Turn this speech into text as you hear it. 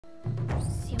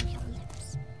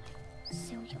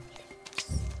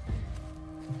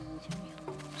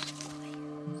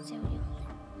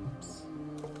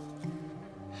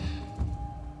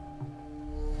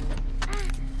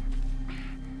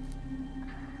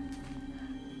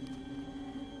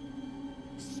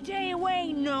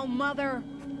No, Mother.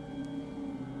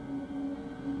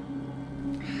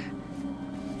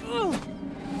 Ugh.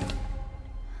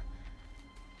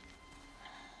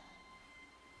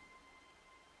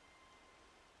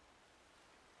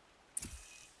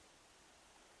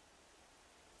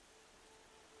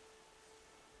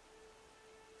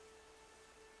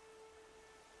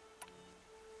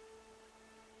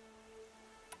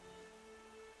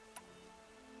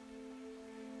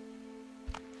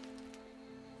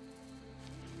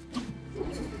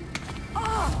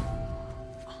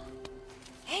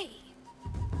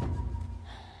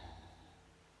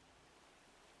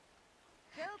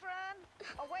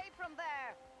 Away from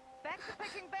there! Back to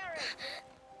picking berries!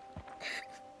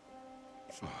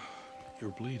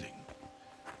 You're bleeding.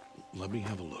 Let me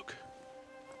have a look.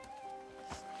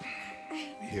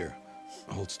 Here,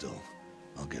 hold still.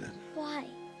 I'll get it. Why?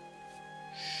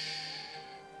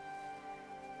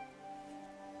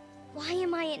 Why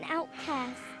am I an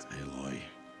outcast? Aloy,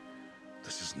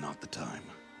 this is not the time.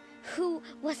 Who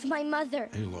was my mother?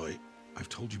 Aloy, I've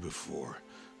told you before,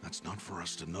 that's not for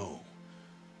us to know.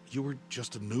 You were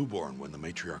just a newborn when the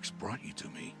matriarchs brought you to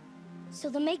me. So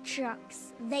the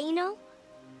matriarchs, they know?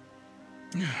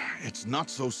 It's not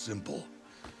so simple.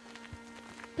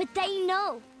 But they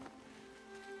know.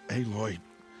 Aloy,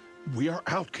 we are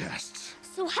outcasts.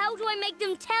 So how do I make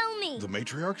them tell me? The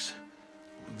matriarchs?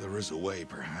 There is a way,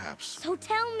 perhaps. So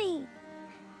tell me.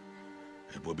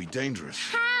 It would be dangerous.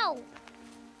 How?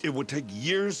 It would take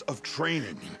years of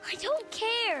training. I don't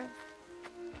care.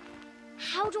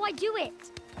 How do I do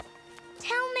it?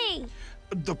 Tell me!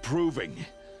 The proving.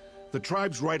 The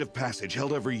tribe's rite of passage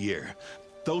held every year.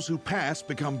 Those who pass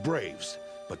become braves.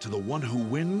 But to the one who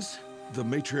wins, the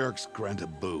matriarchs grant a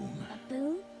boon. A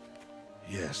boon?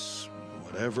 Yes,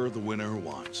 whatever the winner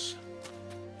wants.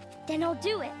 Then I'll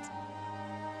do it.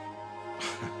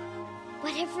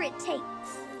 Whatever it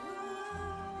takes.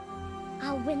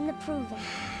 I'll win the proving.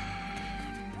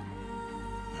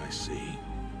 I see.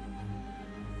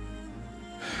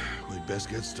 We'd best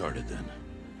get started then.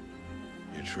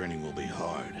 Your training will be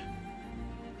hard,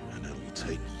 and it'll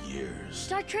take years.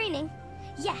 Start training?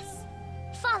 Yes.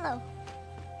 Follow.